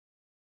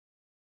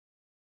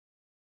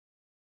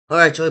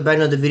Alright, so we're back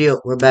another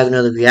video. We're back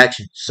another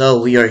reaction. So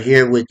we are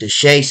here with the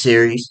Shay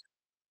series.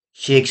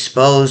 She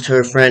exposed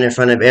her friend in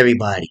front of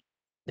everybody.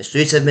 The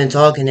streets have been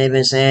talking. They've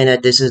been saying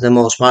that this is the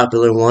most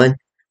popular one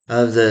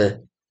of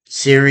the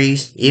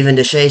series. Even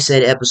the Shay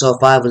said episode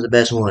 5 was the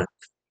best one.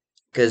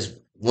 Because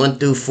 1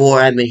 through 4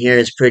 I've been hearing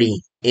is pretty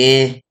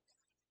to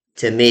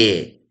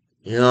mid.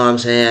 You know what I'm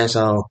saying?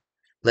 So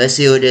let's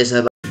see what this is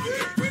about.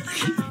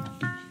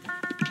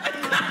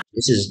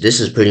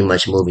 This is pretty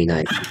much movie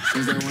night.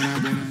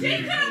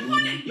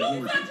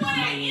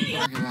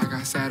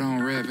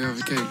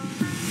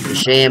 The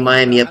Shay in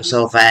Miami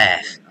episode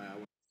 5.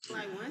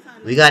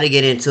 We got to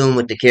get in tune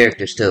with the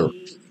characters too.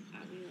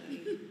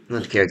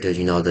 Not the characters,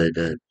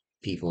 the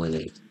people in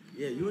it.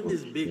 Yeah, you in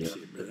this big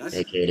shit, bro.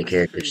 AKA the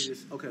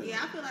characters. Okay.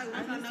 Yeah, I feel like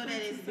once I know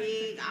that it's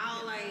big,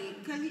 I'll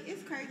cause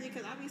it's crazy,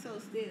 cause I be so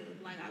stiff.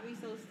 Like, I be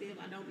so stiff,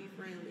 I don't be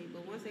friendly.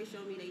 But once they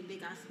show me they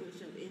dick, I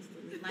switch up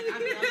instantly. Like, I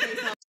be okay,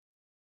 so.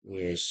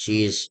 Yeah,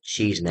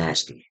 she's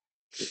nasty.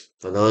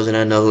 For those that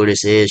don't know who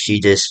this is, she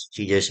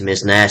just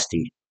Miss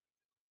Nasty.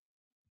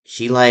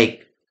 She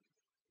like,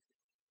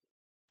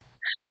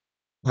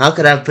 how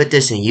could I put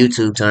this in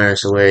YouTube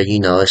terms so where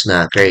it's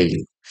not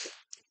crazy?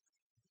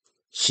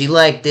 She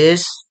like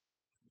this,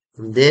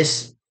 from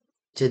this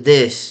to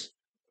this,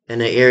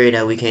 in an area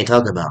that we can't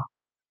talk about.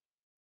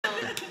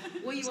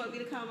 Where you want me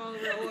to come over?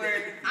 Or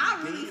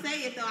I'll really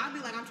say it though. I'll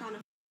be like, I'm trying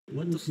to.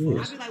 What the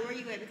I'll fuck? be like, where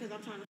you at? Because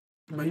I'm trying to.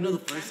 Bro, you know the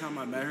first time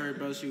I met her,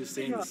 bro, she was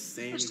saying the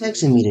same. Who's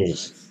texting me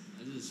this?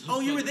 Oh,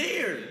 you were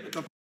there. What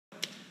the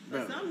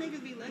But some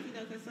niggas be lucky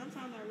though, because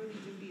sometimes I really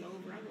just be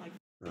over. I'm like,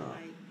 go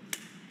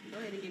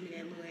ahead and give me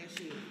that little ass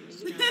shit.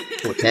 You know?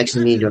 Well,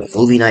 texting me during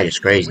movie night is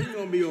crazy. When you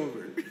gonna be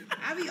over?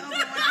 I be over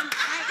when I'm.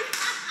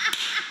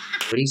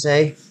 What'd he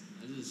say?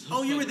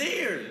 Oh, you were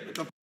there. What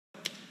the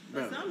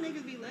But some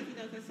niggas be lucky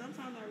though, because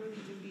sometimes I really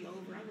just be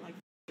over. I'm like,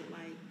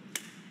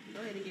 go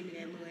ahead and give me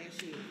that little ass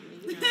shit.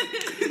 You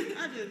know?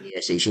 I just.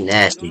 Yeah, see, she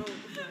nasty.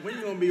 When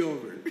you gonna be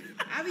over?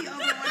 I be over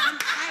when I'm.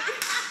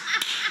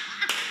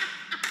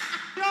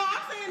 No,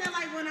 I'm saying that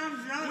like when I'm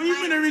drunk. When you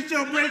finna reach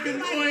your breaking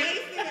like, point?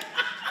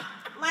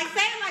 Like,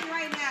 say it like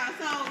right now.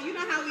 So, you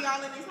know how we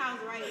all in this house,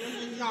 right?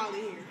 It's just y'all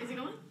in here. Is it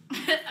going?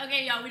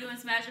 Okay, y'all, we're doing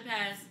Smash or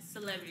Pass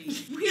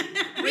celebrities. We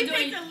doing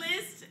take the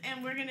list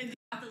and we're gonna do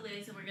off the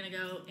list and we're gonna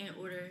go in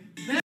order.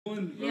 Yeah.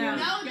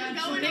 No, just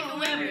go in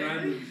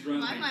order.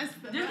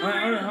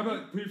 Alright, how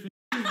about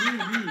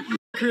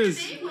Chris?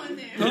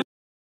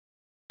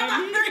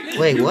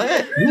 Wait,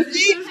 what?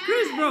 It's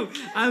Chris, bro.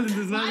 Island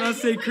does not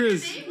say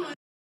Chris.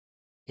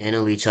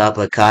 Annalie,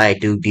 Choppa, Kai,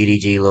 Duke,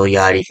 DDG, Lil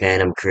Yachty,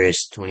 Phantom,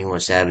 Chris, 21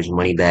 Savage,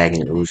 Moneybag,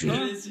 and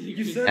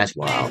Uzi. That's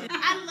wild.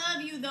 I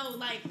love you though.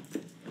 Like,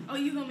 oh,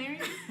 you gonna marry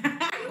me?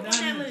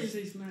 Just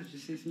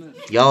say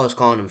Smash. Y'all was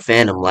calling him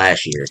Phantom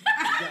last year.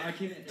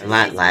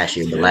 Not last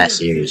year, but last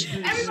series.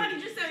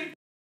 Everybody just say.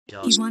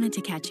 You wanted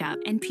to catch up,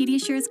 and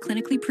Pediasure is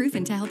clinically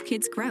proven to help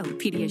kids grow.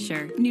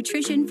 Pediasure,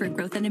 nutrition for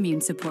growth and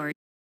immune support.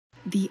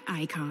 The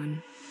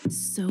icon.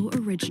 So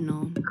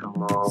original.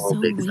 Come on, So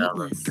big fella.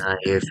 weightless. Not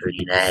here for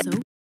you that. So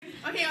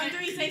Okay, on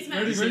 3, say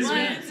Smash. Ready?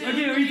 1, 2.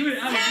 Okay, are you doing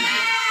it?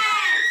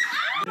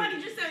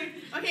 Everybody just say.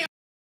 Okay.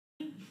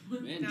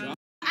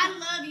 I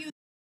love you.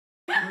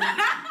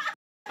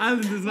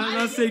 Island does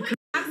not say Chris.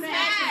 I'm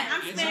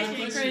smashing,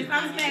 Chris.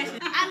 I'm smashing.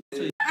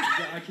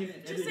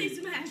 Just say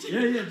Smash.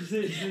 Yeah, just say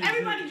it.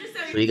 Everybody just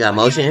say. So you got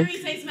motion? Okay,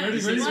 on 3, say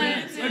Smash. Ready? 1,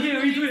 2. Okay,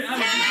 are you doing it?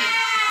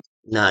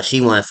 Nah,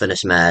 she wasn't finna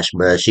smash,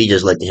 bruh. She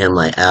just looked at him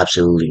like,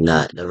 absolutely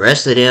not. The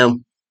rest of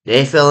them,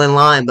 they fell in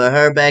line, but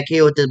her back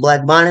here with this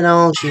black bonnet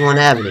on, she wasn't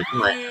having it. I'm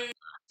like,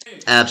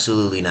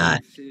 absolutely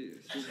not. I'm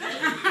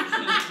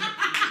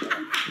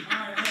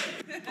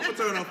gonna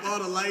turn off all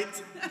the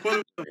lights.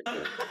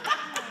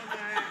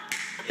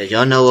 Cause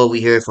y'all know what we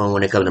hear from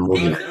when it comes to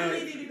movie.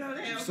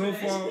 So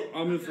far,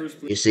 I'm in first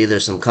place. It's either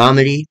some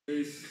comedy,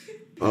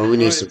 or we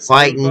need some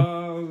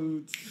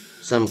fighting,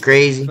 something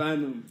crazy.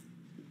 Phantom.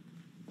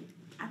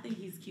 I think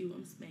he's cute.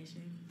 I'm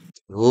smashing.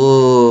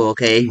 Ooh,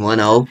 okay,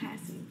 1-0,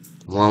 Passing.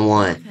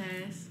 1-1,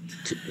 Pass.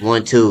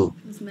 1-2,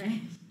 I'm smash.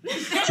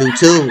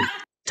 2-2,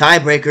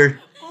 tiebreaker.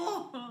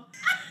 Oh.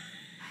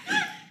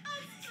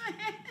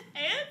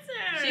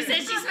 Answer. She said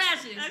she's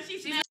smashing.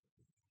 She's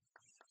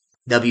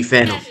W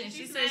Phantom, smashing.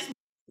 She said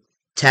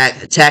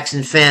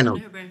taxing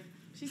Phantom,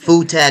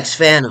 food tax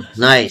Phantom,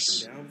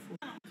 nice. A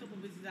couple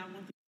bitches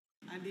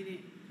I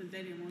didn't, because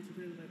they didn't want to.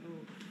 They was like,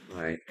 oh.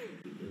 All right,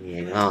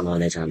 yeah, I don't know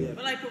that time.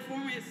 But like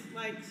performance,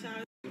 like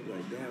shots.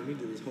 Like, damn, we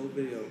did this whole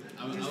video.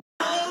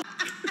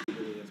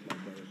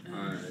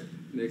 Alright,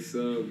 next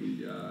up we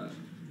got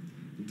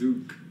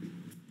Duke.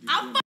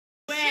 I'll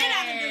shit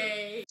out of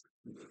it.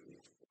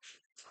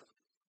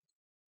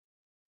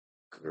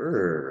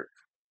 Grr.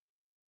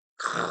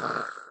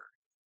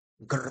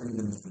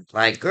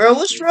 Like, girl,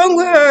 what's wrong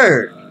with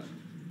her?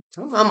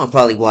 I'm gonna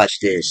probably watch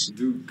this.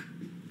 Duke.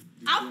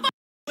 I'll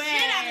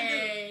shit out of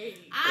it.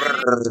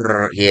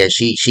 Grr. Yeah,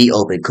 she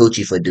opened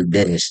coochie for Duke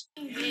Dennis.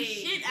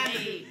 Shit out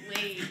of it.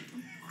 Wait.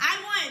 I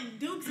want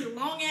Duke's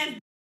long ass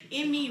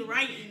in me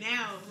right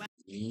now.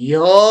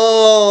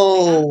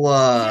 Yo,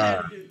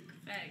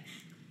 Facts.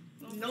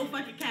 No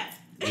fucking cat.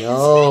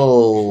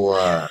 yo,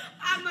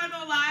 I'm not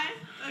gonna lie.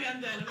 Okay,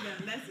 I'm done.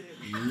 That's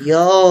it.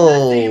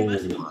 yo.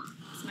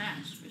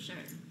 Smash for sure.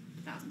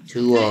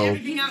 2-0.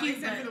 Everything else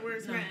except for the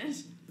word smash.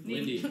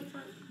 Wendy.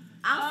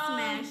 I'll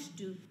smash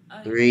you.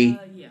 3,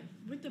 Yeah.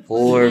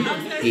 4.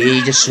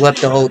 He just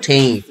swept the whole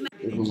team.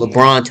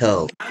 LeBron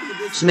toe.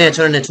 This man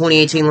turned into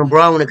 2018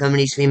 LeBron when it comes to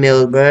these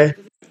females, bruh.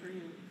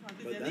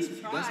 But that's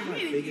my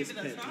biggest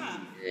pet peeve.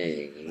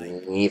 Hey,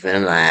 you ain't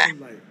finna lie. Some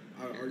like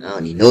I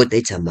don't even know what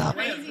they talking about.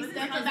 Crazy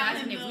stuff about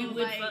him if we though.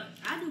 would Like, fuck.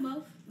 I do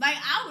both. Like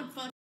I would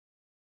fuck.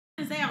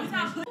 I didn't say I was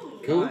smashing.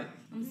 Who?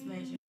 I'm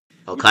smashing.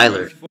 Oh,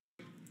 Kyler.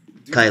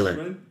 Dude's Kyler.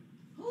 friend?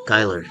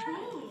 Kyler.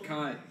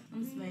 Kai.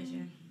 I'm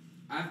smashing.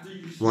 After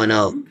you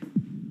 1-0.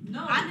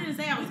 No, I didn't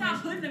say I was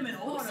not putting them in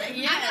order.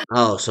 Yeah.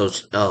 Oh, so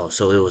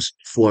it was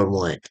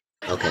 4-1.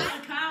 Okay.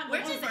 We're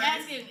just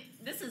asking.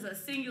 This is a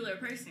singular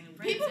person.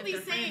 People be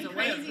saying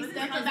crazy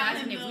stuff about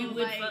him if we though.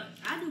 would Like fuck.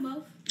 I do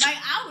both. Like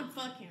I would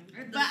fuck him,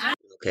 but I,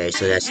 Okay,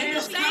 so that's at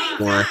the same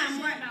 1.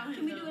 time.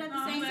 Can we do it at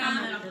the same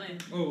time?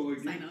 Oh,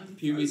 like,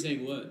 people be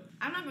saying what?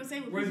 I'm not gonna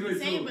say what Wait, people wait, be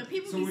saying, so- but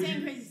people so be would saying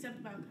you- crazy stuff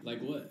about him.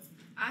 Like what?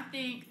 I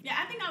think. Yeah,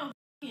 I think I would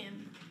fuck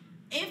him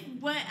if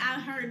what I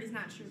heard is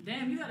not true.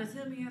 Damn, you gotta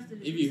tell me after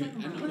this. If you, I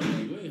know, like,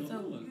 wait,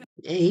 hold on.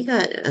 Hey, he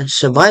got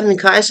surviving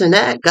Kais and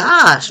that.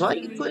 Gosh, why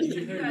you putting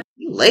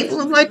you label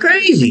him like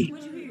crazy?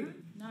 What you hear?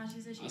 Nah, she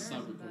said she I'll heard stop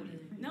something about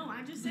recording. it. No,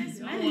 I just said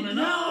smash. I wanna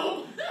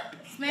know.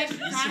 Smash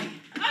Kai.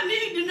 I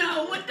need to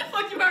know what the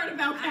fuck you heard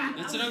about Kai.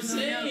 That's what I'm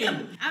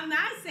saying. I'm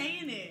not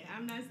saying it.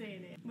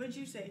 What'd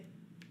you say?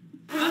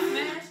 I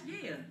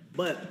smashed, yeah.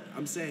 But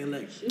I'm saying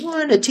like You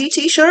wearing a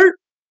TT shirt?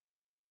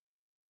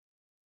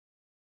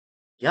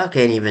 Y'all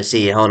can't even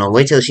see it. Hold on,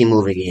 wait till she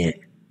move again.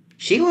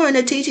 She wearing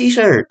a TT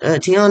shirt,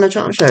 Tiana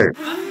Trump shirt.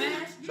 I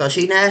smashed, yeah. So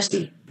she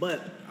nasty.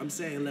 But I'm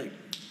saying like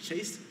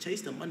chase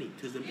the money,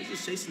 cause the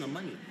bitches chasing the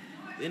money.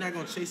 They're not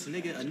gonna chase a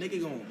nigga. A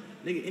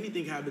nigga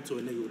anything can happen to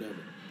a nigga, whatever.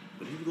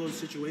 But if you go to a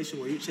situation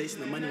where you're chasing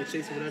the money and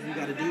chasing whatever you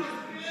gotta do,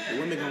 the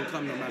women gonna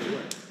come no matter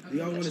what. Do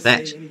y'all wanna say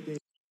Facts. anything?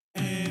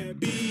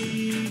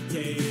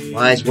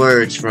 Wise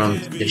words from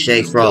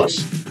Deshae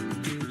Frost.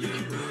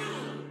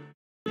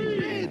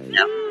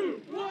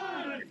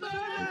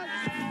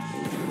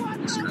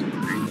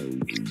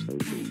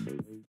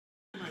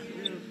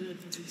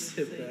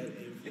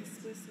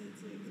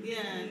 Yeah,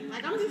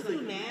 like I'm just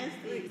too nasty.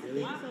 I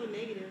think so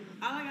negative.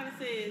 All I gotta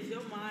say is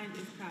your mind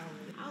is power.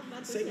 I was about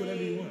to Say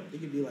whatever you want. You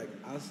can be like,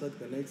 I'll suck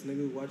the next nigga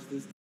who watch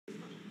this.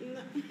 I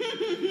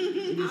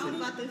was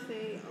about to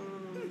say,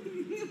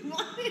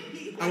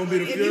 I'm gonna be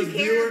the if you first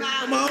care viewer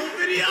about- of my own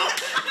video.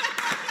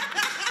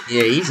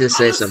 Yeah, he just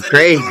said some I'ma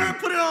crazy. send it to her,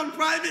 put it on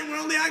private where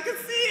only I can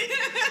see it.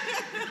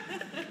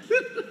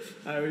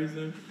 How are you,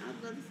 sir? I was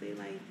about to say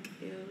like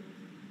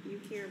if you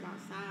care about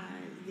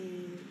size,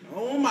 then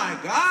Oh my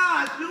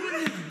God,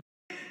 doing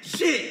this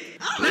shit.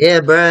 Yeah,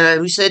 bruh,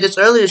 we said this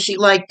earlier. She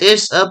like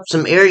this up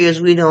some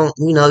areas we don't,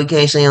 you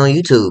can't say on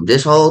YouTube.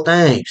 This whole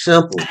thing,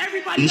 simple.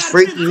 Everybody He's got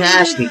freaky a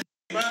nasty.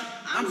 Bruh,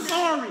 I'm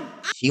sorry.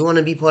 She want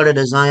to be part of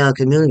the Zion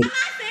community. I'm not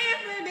saying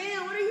for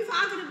damn. What are you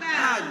talking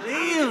about? God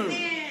damn.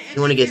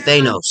 You want to get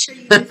Thanos.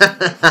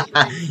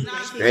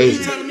 It's You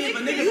crazy. telling me if a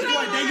nigga You feel don't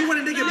like that, you want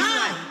a nigga to be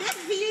like,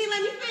 that's you ain't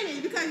let me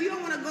finish because you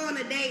don't want to go on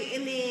a date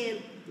and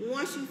then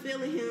once you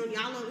feeling him,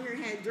 y'all over here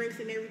had drinks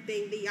and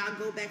everything, then y'all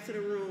go back to the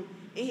room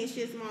and his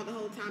shit small the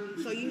whole time.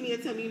 So you mean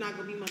to tell me you're not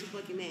gonna be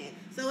motherfucking mad?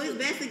 So it's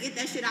best to get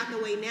that shit out the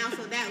way now,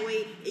 so that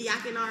way y'all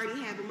can already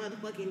have a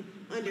motherfucking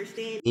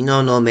understanding.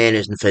 No man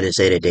isn't finna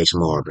say that they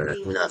small, bruh.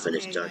 We're not finna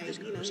Okay, start like, this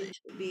you know, conversation.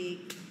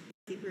 big,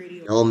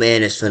 pretty. No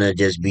man is finna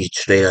just be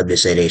straight up to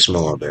say they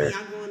small, And bruh.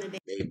 y'all go on a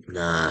date.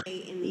 Nah, And then,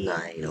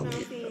 ain't you no know what I'm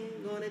man. saying?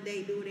 Go on a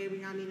date, do whatever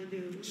y'all need to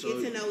do.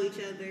 So- Get to know each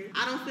other.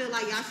 I don't feel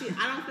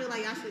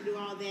like y'all should do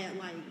all that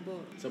like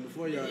book. so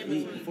before y'all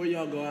eat, before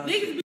y'all go out,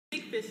 Niggas be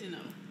big fishing though.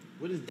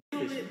 what is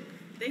fish?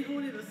 They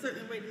hold it a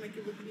certain way to make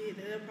it look big.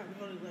 They'll probably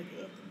hold it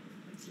like up.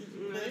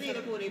 No, they need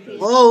to pull their pants.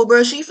 Oh,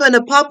 bruh, she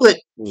finna pop it.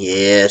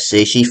 Yeah,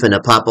 see, she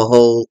finna pop a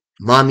whole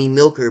mommy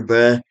milker,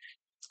 bruh.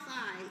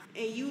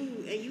 And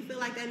you feel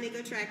like that nigga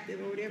attractive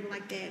or whatever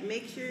like that,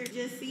 make sure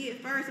just see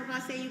it first. I'm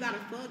not saying you gotta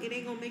fuck, it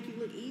ain't gonna make you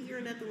look easier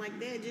or nothing like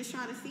that. Just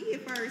try to see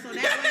it first. So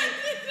that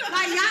way,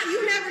 like y'all,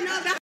 you never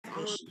know that.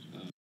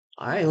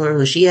 All right, well,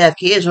 when she have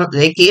kids,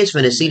 they kids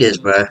finna see this,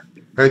 bruh.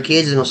 Her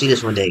kids is gonna see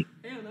this one day.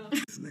 Hell no.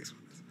 That's the next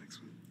one. That's the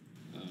next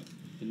one.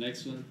 The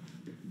next one,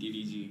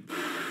 DDG.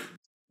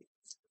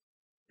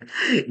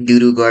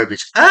 Doodoo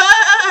garbage.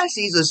 Ah,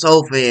 she's a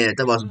soul fan.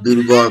 Talk about some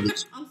doodoo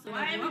garbage. I'm sorry.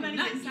 Why everybody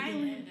not get silent?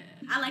 silent?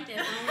 I like that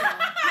song.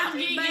 How's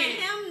But he get?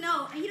 him,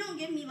 no, he don't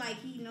give me like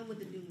he know what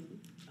to do.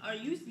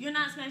 You're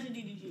not smashing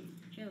DDG.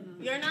 Hell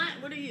no. You're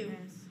not? What are you?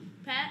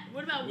 Pat?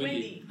 What about Wendy.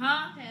 Wendy?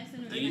 Huh?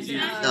 Are you smashing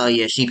Oh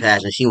yeah, she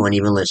passing. She wasn't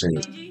even listening.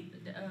 DDG?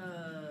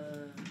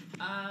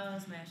 I'll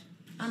smash.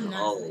 I'm not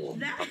Oh.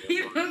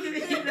 You don't give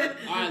a shit.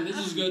 Alright, let's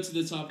just go to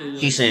the top of the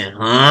list. She's saying,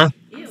 huh?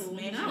 Ew,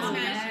 No.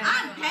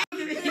 I'm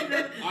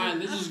Alright,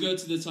 let's just go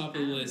to the top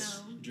of the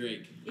list.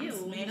 Drake. Ew,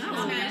 No. no.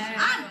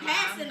 I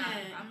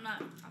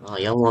Oh,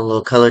 y'all want a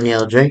little color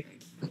nail Drake?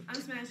 I'm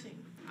smashing.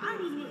 I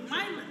was with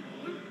my.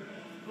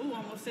 Ooh,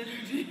 almost said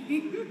her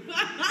name.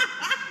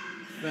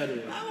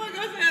 Better. I wasn't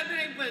gonna say her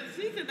name, but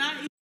she could not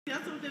eat. I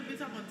told that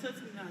bitch I'm gonna touch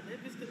me now.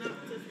 That bitch could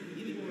not touch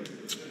me anymore.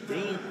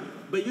 Damn.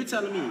 But you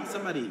telling me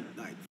somebody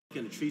like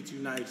fucking treats you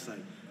nice, like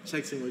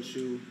checks in with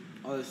you,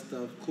 all this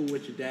stuff, cool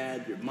with your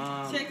dad, your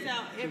mom. Checks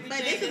out everything. But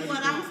this is what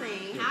I'm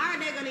saying. How are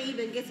they gonna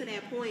even get to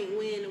that point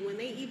when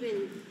they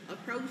even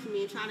approach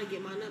me and try to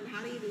get my number?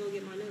 How they even gonna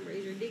get my number?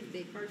 Is your dick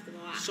big first of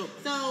all? So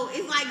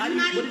it's like you're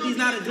not even. What if he's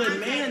not a good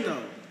man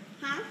though?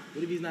 Huh?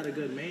 What if he's not a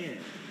good man?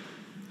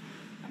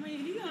 I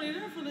mean, he only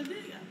there for the dick.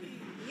 I mean,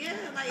 Yeah,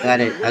 like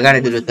I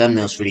gotta do the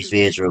thumbnails for these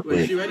vids real Wait,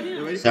 quick. you ready?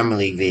 You ready? Summer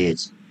League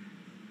vids.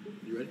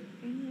 You ready?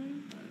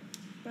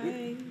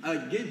 bye.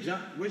 Get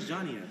John. Where's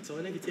Johnny at? So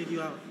a nigga take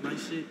you out,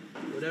 nice shit,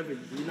 whatever.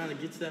 You're not gonna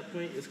get to that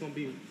point. It's gonna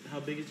be how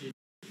big is your.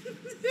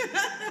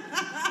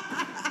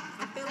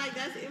 I feel like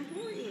that's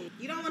important.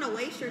 You don't want to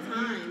waste your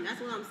time.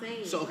 That's what I'm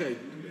saying. So okay,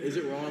 is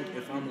it wrong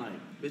if I'm like,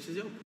 bitch, is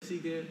your pussy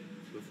good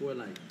before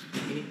like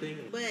anything?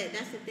 But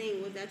that's the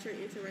thing. Was that your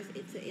interest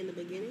in the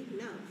beginning?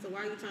 No. So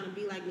why are you trying to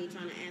be like me,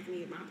 trying to ask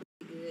me if my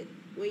pussy good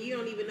when you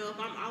don't even know if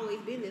I'm always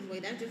been this way?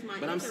 That's just my.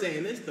 But I'm interest.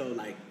 saying this though,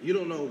 like you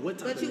don't know what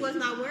type. But of you nigga. was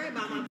not worried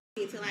about my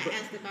pussy until I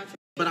asked about your.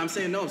 But I'm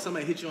saying no, if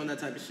somebody hit you on that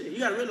type of shit, you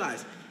gotta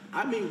realize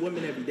I meet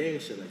women every day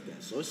and shit like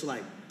that. So it's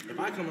like if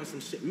I come on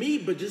some shit,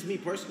 but just me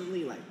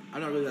personally, like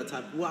I'm not really that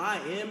type. Well, I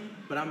am,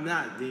 but I'm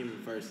not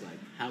demon first. Like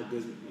how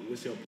good,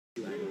 what's your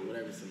pussy like, or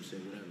whatever, some shit,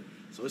 whatever.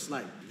 So it's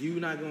like you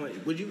not going.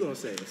 What you gonna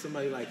say if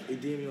somebody like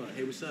it DM you like,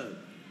 hey, what's up?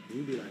 And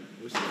you be like,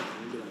 what's up?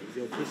 And you be like, is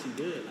your pussy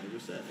good? Like,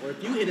 what's up? Or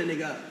if you hit a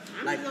nigga up,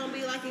 I'm like, just gonna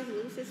be like it's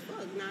loose as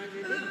fuck. Now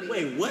your dick big.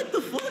 wait, what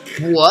the fuck?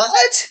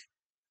 What?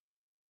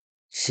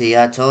 See,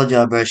 I told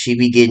y'all, bro. She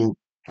be getting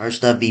her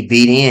stuff be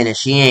beat in, and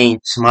she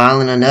ain't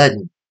smiling or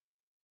nothing.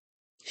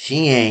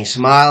 She ain't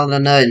smiling or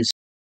nothing.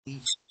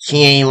 She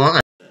ain't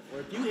lying. Or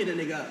if you hit a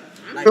nigga up,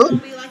 I'm like, just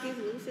gonna be like it's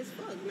loose as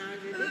fuck. Now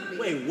your dick big.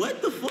 wait,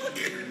 what the fuck?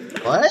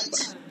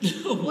 What?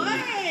 What?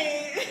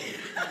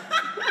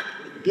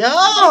 Yo.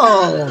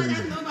 Like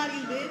that's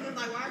nobody's business.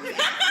 Like why are you?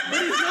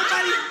 But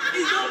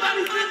it's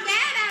nobody's I'm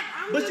bad at.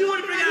 But you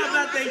wanna figure out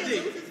about that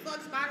dick. Loose as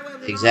fuck, spiderweb,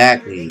 and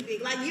Exactly. all that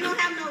dick. Like you don't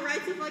have no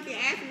right to fucking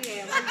ask me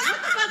that. Like what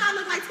the fuck I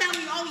look like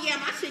telling you? Oh yeah,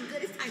 my shit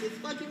good. It's tight as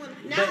fuck. You wanna?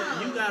 No.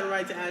 But you got a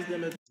right to ask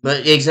them if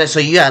But exactly, so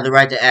you have the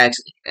right to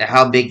ask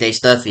how big they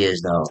stuff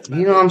is, though.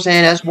 You know what I'm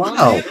saying? That's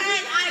wild. Because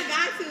I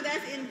got to.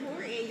 That's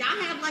important. Y'all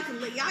have like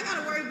y'all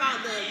gotta worry about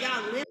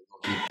y'all limit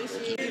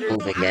shit.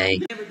 Moving,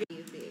 gang. Never get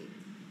you big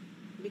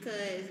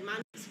because my.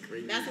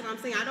 That's what I'm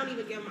saying. I don't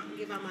even give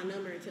out my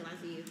number until I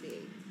see it's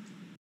big.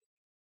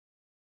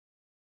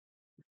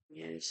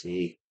 Yeah,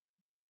 see.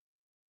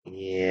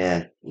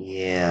 Yeah.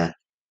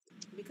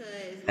 Because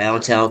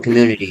Downtown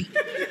community.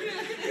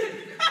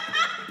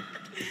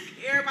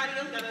 everybody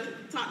else gotta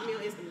talk to me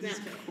on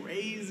Instagram.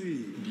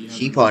 crazy.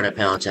 She part of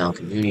Pound Town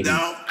community.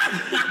 No.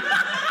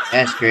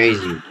 That's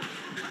crazy.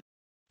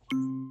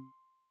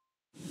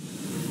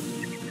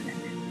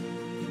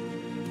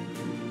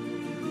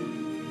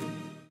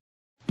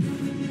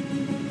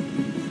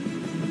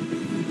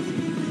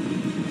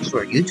 I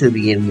swear YouTube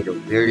be giving me the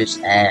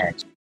weirdest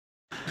ads.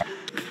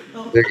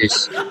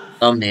 Weirdest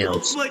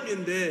thumbnails. I'm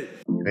fucking dead.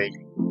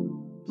 Crazy.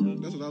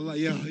 That's what I like.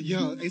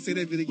 Yo, hey, say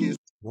that bit again.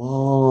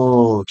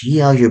 Whoa,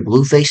 G out here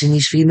blue facing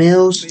these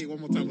females? Say it one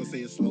more time, but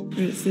say it slow.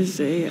 This is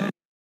a.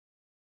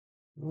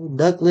 Oh,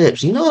 duck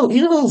lips. You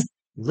know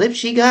lips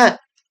she got?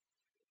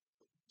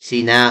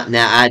 See now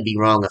I'd be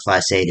wrong if I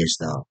say this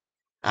though.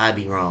 I'd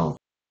be wrong.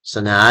 So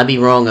now I'd be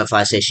wrong if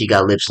I say she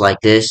got lips like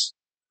this.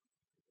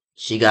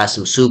 She got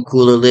some soup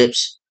cooler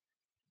lips.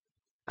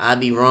 I'd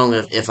be wrong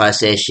if I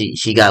said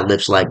she got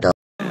lips like those.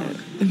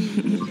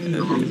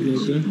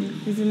 He's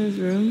in his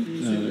room.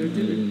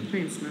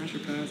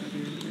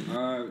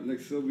 Alright,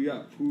 next up we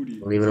got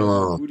Pootie. Leave it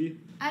alone. Pootie?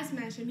 I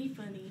smash him. He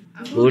funny.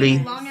 Booty?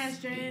 Long ass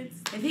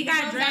dreads. If he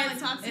got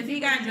dreads,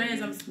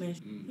 I'm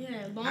smashed.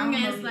 Yeah, long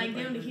ass like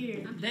down to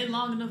here. They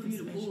long enough for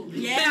you to pull.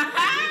 Yeah.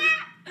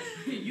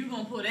 You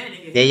gonna pull that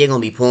nigga. Yeah, you're gonna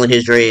be pulling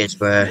his dreads,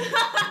 bruh.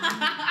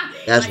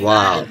 That's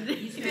wild.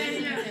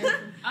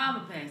 I'm a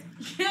pass.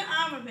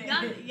 I'm a man.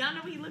 Y'all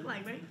know what he look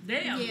like, right?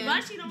 Damn. Yeah.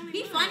 Why she don't?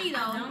 He funny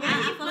though.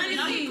 Yeah, he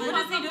funny. What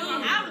does he do?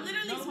 I would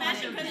literally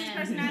smash him because his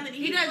personality.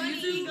 He does funny.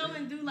 YouTube? He go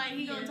and do like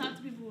he go and talk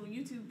to people on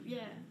YouTube. Yeah.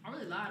 I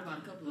really lied about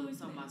a couple of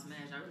something about Smash.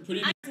 I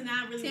really I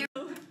not really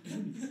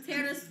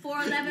Tear this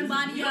 411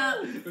 body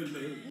up.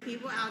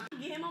 People out.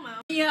 get him on my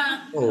own.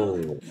 Yeah.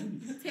 Oh.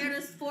 Tear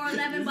this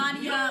 411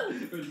 body up.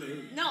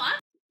 No, I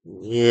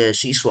Yeah,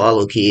 she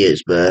swallow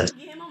kids, bruh.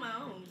 get him on my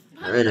own.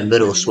 Her in the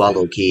middle of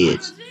swallow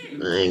kids. I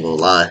ain't gonna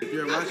lie. If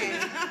you're watching,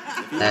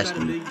 if you That's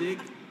got a me. big dick,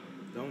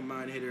 don't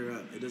mind hit her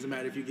up. It doesn't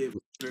matter if you give her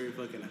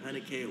fucking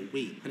 100K a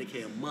week,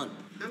 100K a month.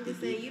 I'm just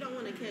saying you don't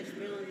want to catch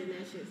feelings in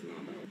that shit small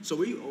though. So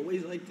were you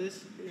always like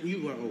this? No.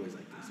 You were always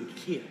like this. You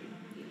can't.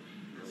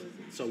 I was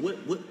So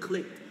what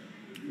clicked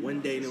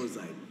one day and it was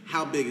like,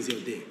 how big is your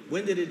dick?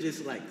 When did it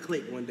just like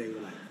click one day? We're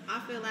like, I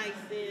feel like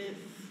since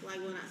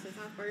like since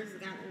I first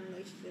got in a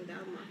relationship, that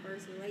was my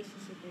first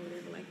relationship or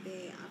whatever like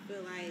that. I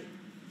feel like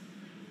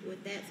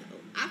with that,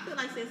 I feel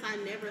like since I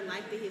never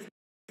liked his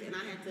and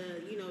I had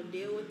to,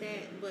 deal with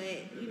that. But,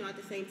 at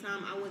the same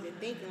time, I wasn't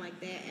thinking like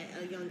that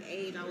at a young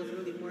age. I was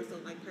really more so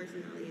like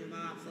personality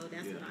involved. So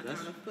that's what I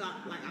kind of felt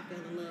like I fell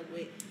in love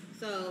with.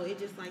 So it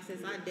just like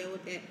since I dealt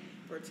with that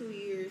for 2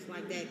 years,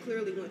 like that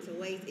clearly went to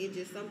waste. It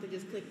just something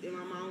just clicked in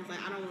my mind. I was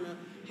like, I don't want to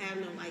have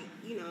no like,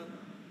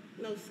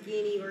 no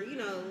skinny or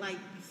like.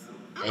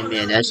 I Hey don't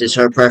man, know, that's just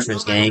her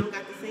preference, nobody gang. don't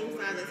got the same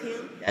size as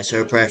him. That's And I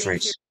her want to make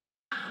sure. preference.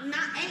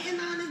 Not 8 and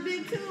 9 is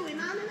big too, and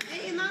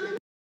 8 and 9 is.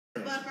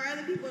 But for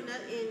other people,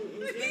 not in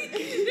So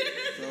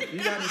if you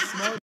got a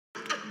small,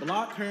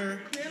 block her.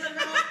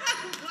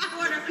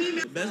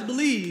 Best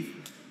believe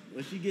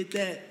when she get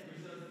to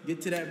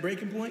that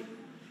breaking point,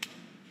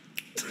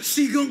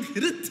 she gonna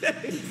get a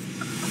text.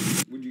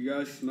 Would you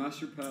guys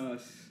smash or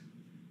pass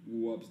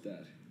Whoop's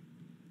dad?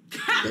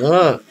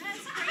 Look,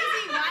 That's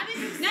crazy. Why did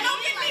you say Now don't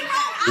it get me like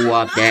wrong. that? who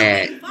up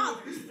that?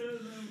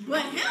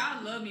 But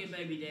I love me a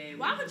baby daddy.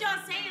 Why would y'all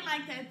say it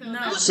like that though? No.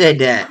 Who said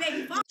that?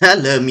 I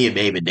love me a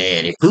baby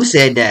daddy. Who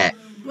said that?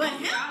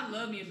 I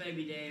love me a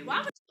baby daddy.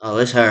 Why would Oh,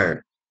 it's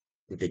her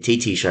with the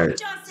TT shirt.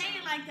 y'all say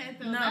it like that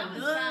though? No. That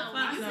was foul.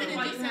 Fuck You no. could've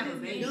Why just you said have a his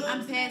baby? name.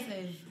 I'm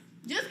passing.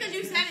 Just because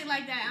you said it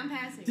like that, I'm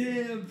passing.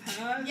 Damn,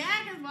 pass. Yeah,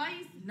 because why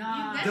you?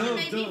 Nah. That Dope, should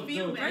make me dope,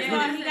 feel dope. bad. First of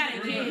all, he got a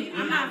kid.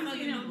 I'm not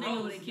fucking no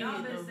nigga with a kid.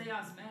 Y'all better though. say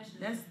y'all smashing.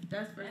 That's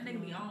first. That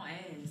nigga be on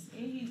ass.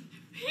 And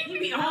He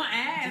be on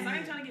ass. I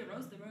ain't trying to get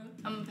roasted, bro.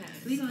 I'm gonna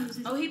pass.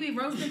 he be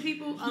roasting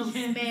people. Oh,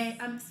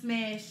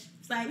 smash.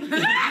 It's like I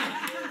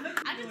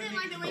just didn't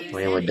like the way you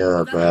Playing said with it.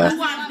 Doug, bruh.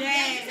 who I'm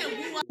dad.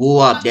 Who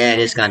up that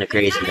is kind of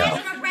crazy though.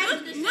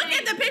 Look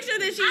at the picture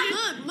that she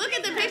look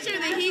at the picture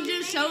that he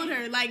just showed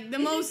her. Like the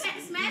most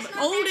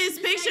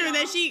oldest picture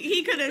that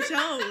he could have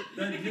showed.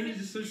 That dude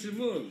just switched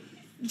him up.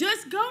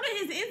 Just go to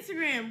his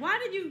Instagram. Why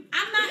did you?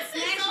 I'm not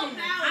This is so smashing.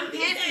 foul. I'm He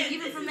passing. said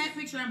Even this from is- that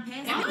picture, I'm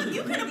passing.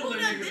 You could have pulled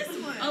up this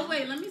one. Oh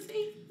wait, let me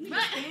see.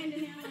 Right,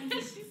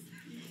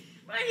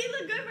 he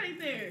look good right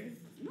there.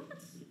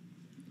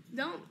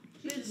 Don't.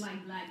 She's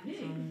like black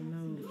nigga.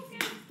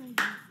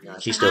 Nah,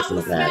 she's still from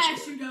the past.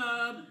 Smash you,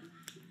 dub.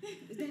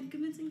 Is that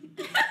convincing?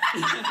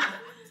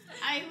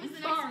 Alright, what's the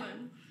next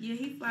one? Yeah,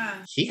 he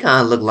fine. She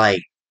kind of look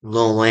like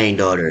Lil Wayne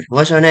daughter.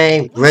 What's her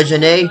name?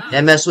 Regine?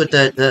 That mess with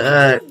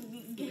the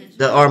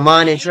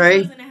Armand and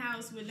Trey.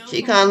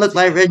 She kind of look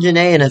like Regine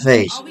in her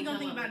face. All we gonna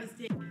think about is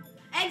dick.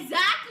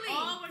 Exactly.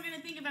 All we're gonna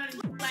think about is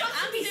dick. Like I'm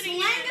I'm sitting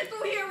here. slanging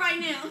through here right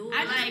now. I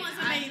just want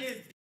somebody to.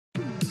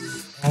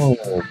 Oh.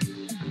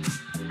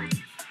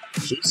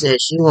 She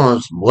said she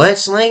wants what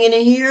slanging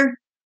in here?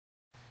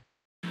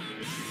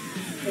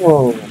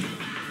 Oh.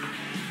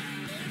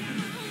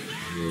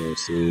 Yeah,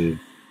 see.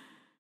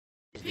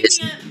 Pick me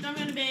up, throw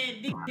me on the bed,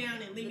 dick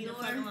down, and leave me the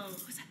fuck alone.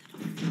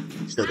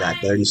 Still got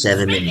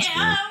 37 minutes,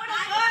 man.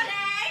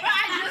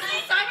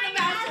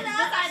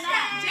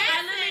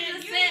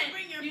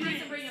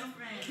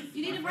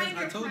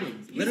 I told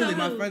him. Literally,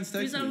 my friends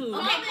texted me. Okay,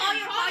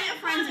 call your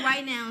friends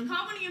right now.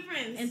 Call one of your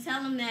friends. And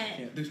tell them that.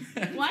 Can't do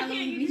that. Why can't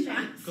you do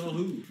that? Call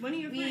who? One of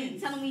your We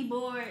friends. tell them we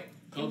bored.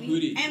 Call and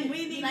Pootie. And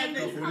we need like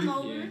them to to come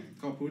Pootie? over. Yeah.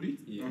 Call Pootie?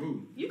 Yeah. Or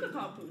who? You could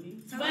call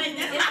Pootie. But But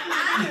that's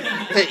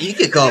it's not You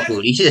could call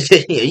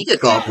Pootie. Yeah, you could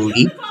call You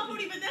Pootie. could call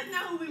Pootie, but that's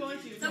not who we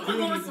want you. So we're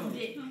going some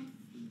dick.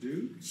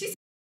 Dude? She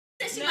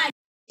like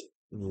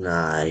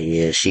Nah,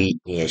 yeah, she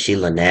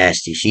look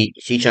nasty.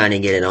 She trying to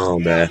get it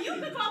on, bruh. You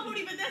could call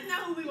Pootie, but that's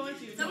not who we want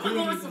you. so we're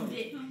going some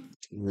dick.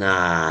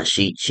 Nah,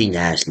 she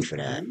nasty for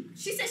that.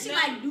 She said she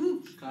like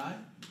Duke. Clyde?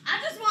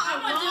 I just want a I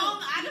want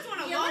long. I just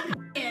want a Yeah, long.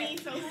 what- dick.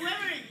 So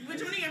whoever,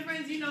 which one of your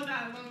friends you know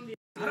got a long dick?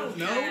 I don't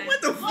know.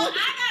 What the Well, fuck? I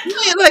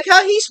Yeah, like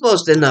how he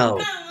supposed to know?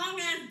 got a long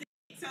ass dick.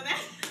 So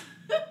that's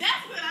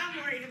what I'm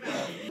worried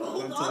about.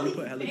 I'm telling you,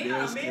 put hella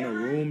girls in a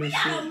room and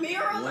shit. A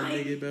mirror, One like.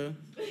 nigga, bro.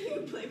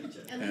 Play with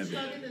your.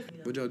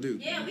 What'd y'all do?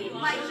 Yeah, we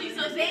like she's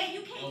the bed.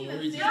 You can't Oh, even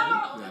where you sit doing?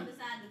 on the other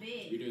side of the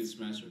bed. You're doing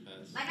smash or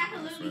pass. Like I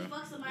could literally That's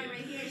fuck somebody right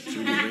here. Should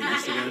we rate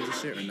Instagrams and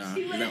shit or nah?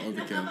 Is that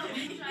overkill? No,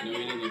 we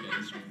didn't look at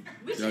Instagram.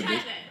 We should Y'all try did?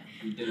 that.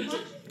 We didn't.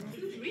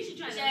 We should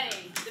try that.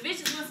 The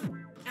bitches want some.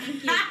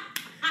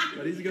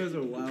 But these girls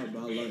are wild, but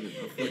I love it.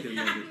 I fucking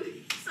love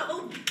it. So I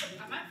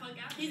might fuck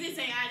out. He didn't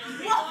say I don't.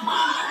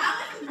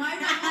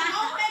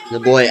 The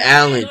boy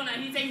Allen.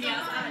 He take me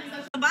outside.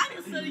 The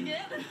body's so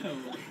together.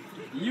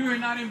 You were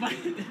not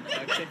invited. Bro,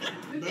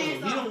 he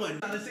don't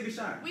want. Let's take a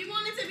shot. We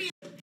want it to be.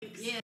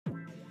 Yeah.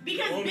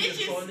 Because Or we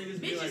just call bitches, niggas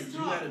be like, bitches you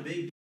talk. got a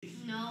big.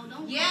 no,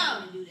 don't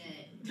Yeah. do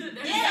that.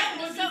 Yeah.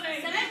 Well, So send that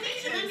me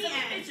picture. Let me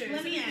ask.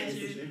 Let me ask.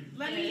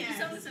 Let me ask.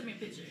 Someone send me a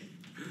picture.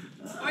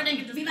 Or they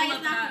can just Be pull like up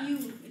it's not the for you.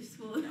 It's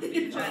for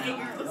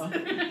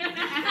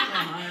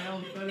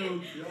Y'all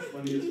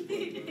funny as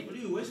fuck. What are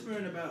you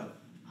whispering about?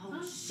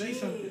 Say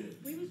something.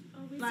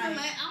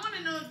 I want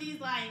to know if these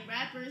like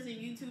rappers and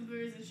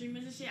YouTubers and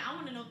streamers and shit. I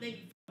want to know if they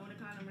be on the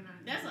condom or not.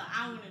 That's what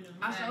I want to know.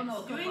 I sure know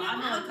a You couple. ain't I never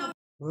know had a couple.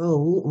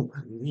 Bro,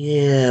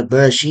 yeah,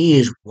 bruh, she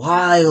is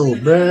wild,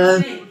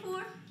 bruh.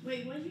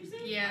 Wait, what did you say?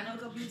 I Yeah. know a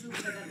couple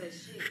YouTubers that got that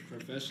shit.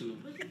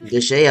 professional.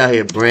 Deshae out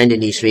here branding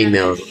these They got that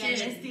females.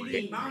 shit,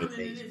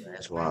 STD.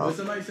 That's What wild.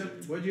 somebody said?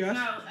 What'd you ask?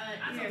 No,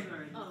 I told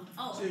her.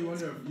 Oh. So you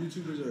wonder if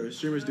YouTubers or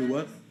streamers do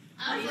what?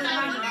 I was like,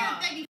 I wonder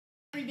if they be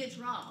every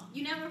bitch raw.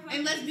 You never fucking.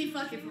 And let's be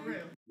fucking for real.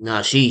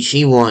 Nah,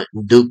 she want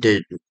Duke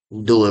to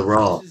do it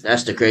raw.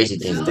 That's the crazy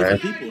It's thing, just bro.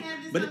 different people.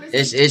 But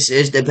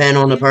It's depend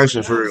on the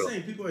person I for was real.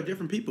 saying people are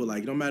different people.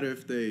 Like, no matter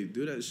if they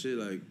do that shit,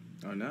 like,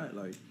 or not.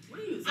 Like,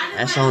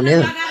 That's on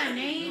them. Y'all got a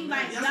name,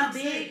 like y'all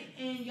big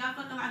and y'all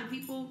fuck a lot of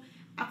people.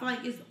 I feel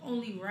like it's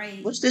only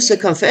right. What's this, a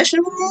confession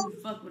room? You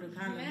fuck with a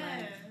condom.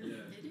 Yeah.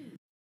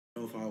 I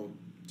don't know if I would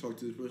talk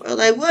to this person. Well,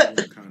 like what?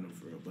 Kind of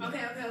for real. But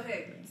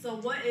Okay. So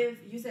what if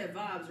you said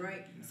vibes,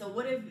 right? So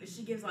what if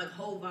she gives like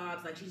whole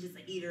vibes, like she's just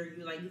an eater,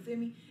 you like, you feel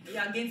me? And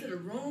y'all get into the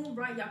room,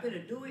 right? Y'all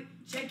finna do it.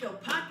 Check your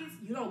pockets.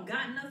 You don't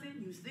got nothing.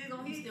 You still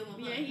gonna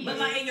hit. But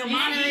like in your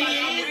mind, you like,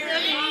 I'm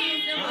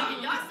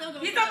wearing Y'all still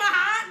gonna. He talking about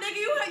hot,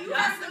 nigga. You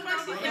heard some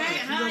fuck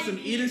shit. she's on some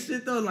eating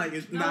shit though. Like,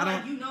 it's No, not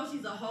like, on. you know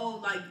she's a whole,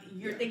 like,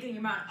 you're thinking in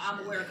your mind, I'm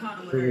gonna wear a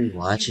condom with What her. are we You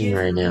watching get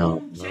right into the now,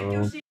 room, check bro?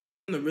 your shit.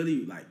 To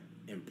really like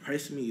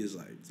impress me is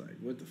like, it's like,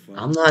 what the fuck?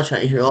 I'm not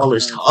trying to hear all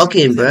this You know what I'm talking,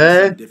 saying? You gotta do bruh.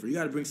 something different. You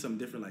gotta bring something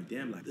different. Like,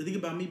 damn, like the thing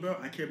about me, bro,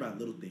 I care about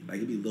little things.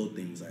 Like, it be little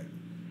things. Like,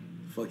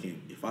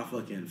 fucking, if I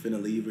fucking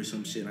finna leave or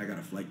some shit, and I got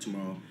a flight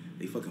tomorrow.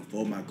 They fucking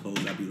fold my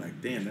clothes. I'd be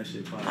like, damn, that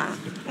shit fire.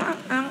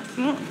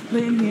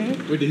 In here.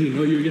 Wait, did he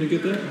know you were gonna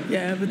get that?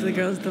 Yeah, but the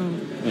girls don't.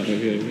 Oh,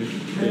 okay.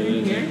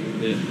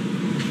 Yeah.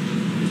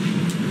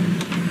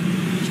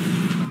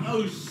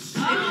 Oh shit!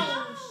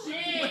 Oh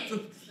shit! What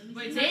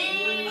the?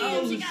 Damn!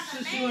 Oh She got the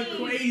shit! She went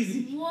name.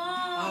 crazy. Whoa!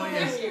 Oh yeah.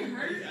 That shit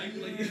hurt. Wait,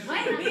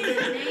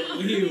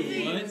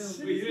 Wait, what?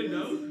 Wait, you didn't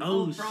know?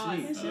 Oh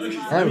shit!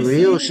 That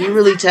real? She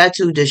really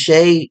tattooed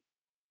Deshae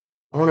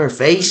on her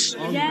face?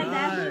 Oh, Yeah, God.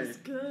 that looks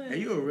good. Hey,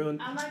 you a real?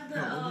 I like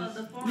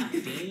the font.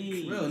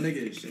 Real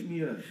nigga, shake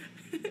me up.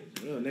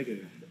 Real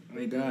nigga.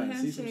 Oh God,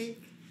 see some.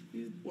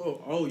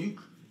 Whoa, oh you.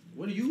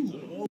 What are you?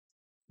 Oh,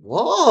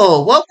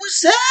 Whoa, what was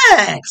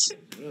that?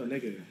 real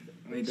nigga.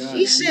 Oh God.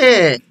 She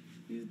said,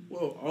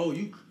 Whoa, oh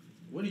you.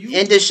 What are you?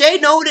 and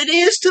Deshae know what it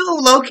is too,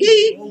 low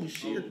key. Oh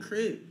shit, your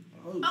crib.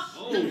 Oh,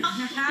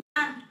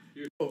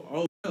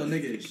 real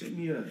nigga, shake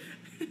me up.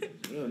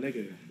 Real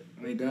nigga.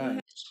 Oh God.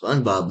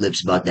 SpongeBob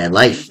lips about that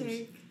life.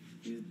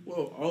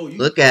 Whoa, oh you.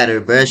 Look at her,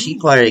 bruh. She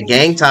part of the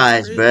gang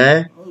ties,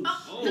 bruh. Oh,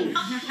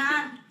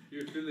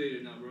 You're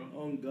affiliated now, bro.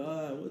 oh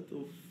God, what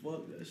the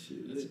fuck? That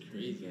shit. That's lit.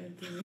 crazy.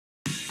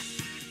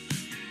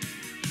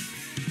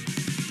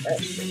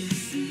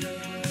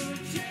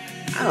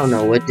 I don't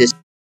know what this.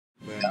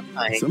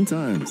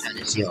 Sometimes I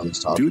didn't see all this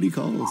talk. duty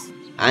calls.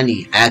 I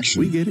need action.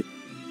 We get it.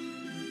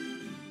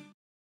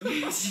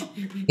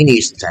 He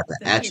needs some type of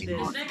action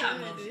going on.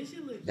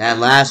 That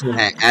last one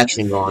had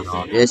action going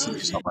on. This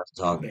is so much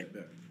talking.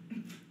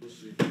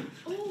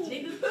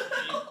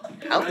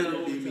 How Be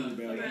me,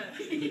 bro.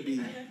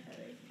 Be.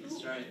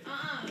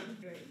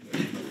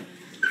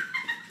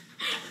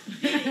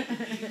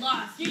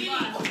 Lost. You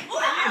lost.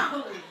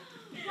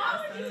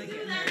 Why would you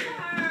do that to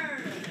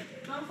her?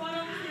 Don't fall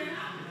over here.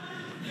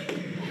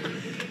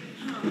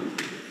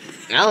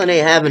 Alan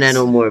ain't having that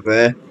no more,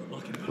 bruh.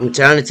 I'm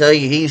trying to tell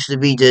you, he used to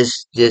be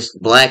just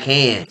black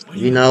hands,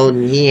 you know,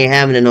 and he ain't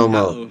having it no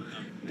more.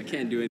 I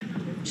can't do it.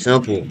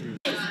 Simple. You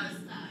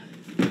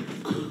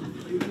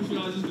should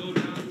all just go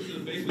down to the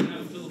basement and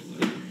have a pillow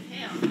fight.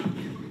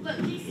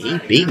 He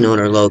beating on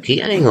her low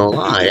key. I ain't gonna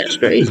lie, that's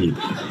crazy.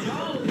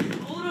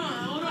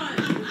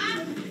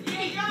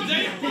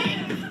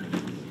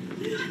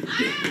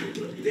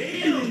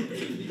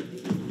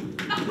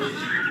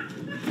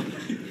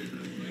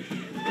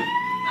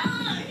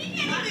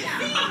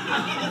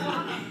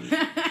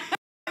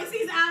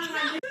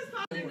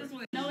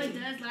 No, it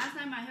does. Last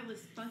time my head was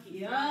fucking.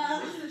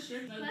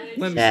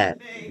 Chat,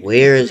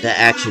 where is the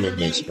action in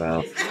this,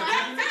 bro?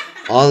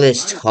 All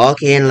this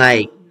talking,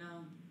 like,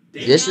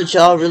 this what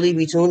y'all really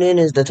be tuning in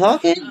is the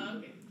talking?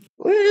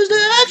 Where is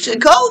the action,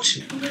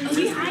 coach?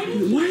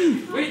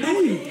 Wait,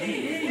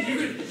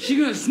 hey. She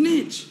gonna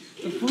snitch.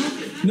 The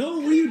fuck? No,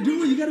 what are you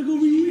doing? You gotta go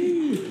over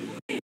here.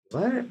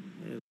 What?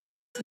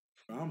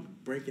 I'm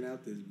breaking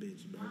out this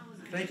bitch, bro.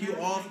 Thank you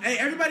all. Hey,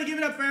 everybody give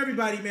it up for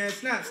everybody, man.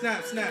 Snap,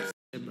 snap, snap.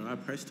 Yeah, bro, I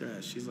pressed her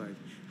ass. She's like,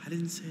 I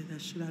didn't say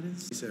that shit. I didn't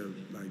say. She said,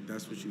 like,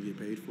 that's what you get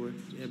paid for?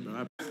 Yeah,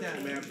 bro. I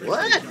snap, man.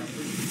 What?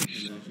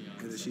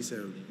 And then she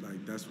said,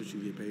 like, that's what you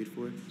get paid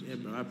for? Yeah,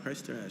 bro. I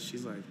pressed her ass.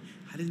 She's like,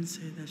 I didn't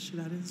say that shit.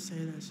 I didn't say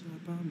that shit. I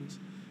promise.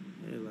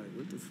 Yeah, like,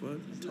 what the fuck?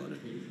 I told her.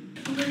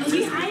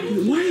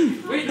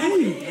 Wait,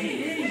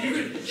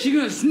 hey. She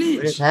gonna snitch.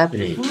 What is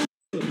happening?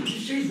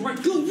 She's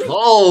right. Go, Rick.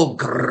 Oh, You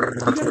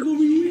gotta go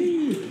over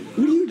here.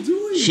 What are you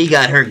doing? she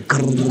got her.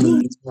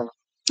 Go.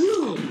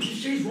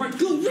 She's right.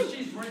 Go, Rick.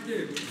 She's right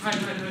there. Hide.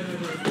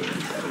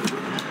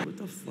 What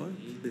the fuck?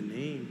 The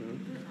name, bro.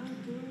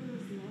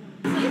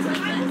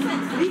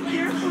 Be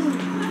careful.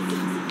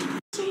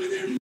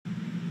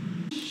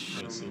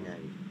 I ain't seen that.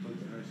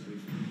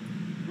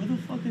 Where the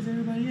fuck is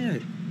everybody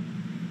at?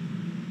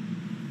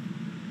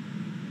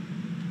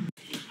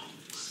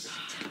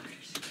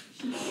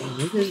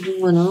 What is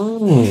going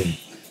on?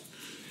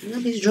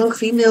 All these drunk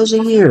females in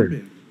What's here.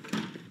 happening?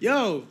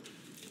 Yo.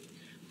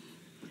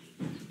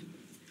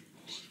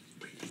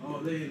 Oh,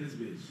 they in this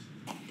bitch.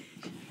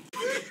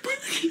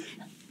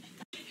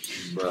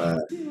 Bruh.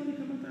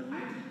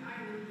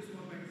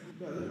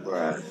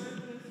 Bruh.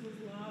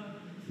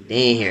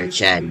 They in here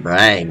chatting, bruh.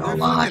 I ain't They're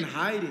gonna lie. fucking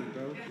hiding,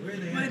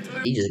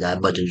 bro. He just got a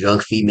bunch of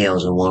drunk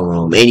females in one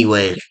room.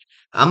 Anyway,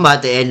 I'm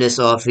about to end this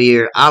off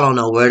here. I don't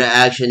know where the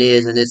action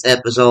is in this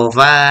episode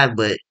 5,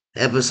 but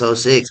episode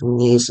 6, we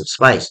need some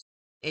spice.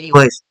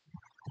 Anyways,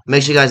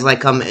 make sure you guys like,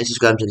 comment, and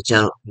subscribe to the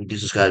channel. If you do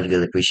subscribe, you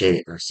really appreciate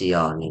it. I'll see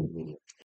y'all in the video.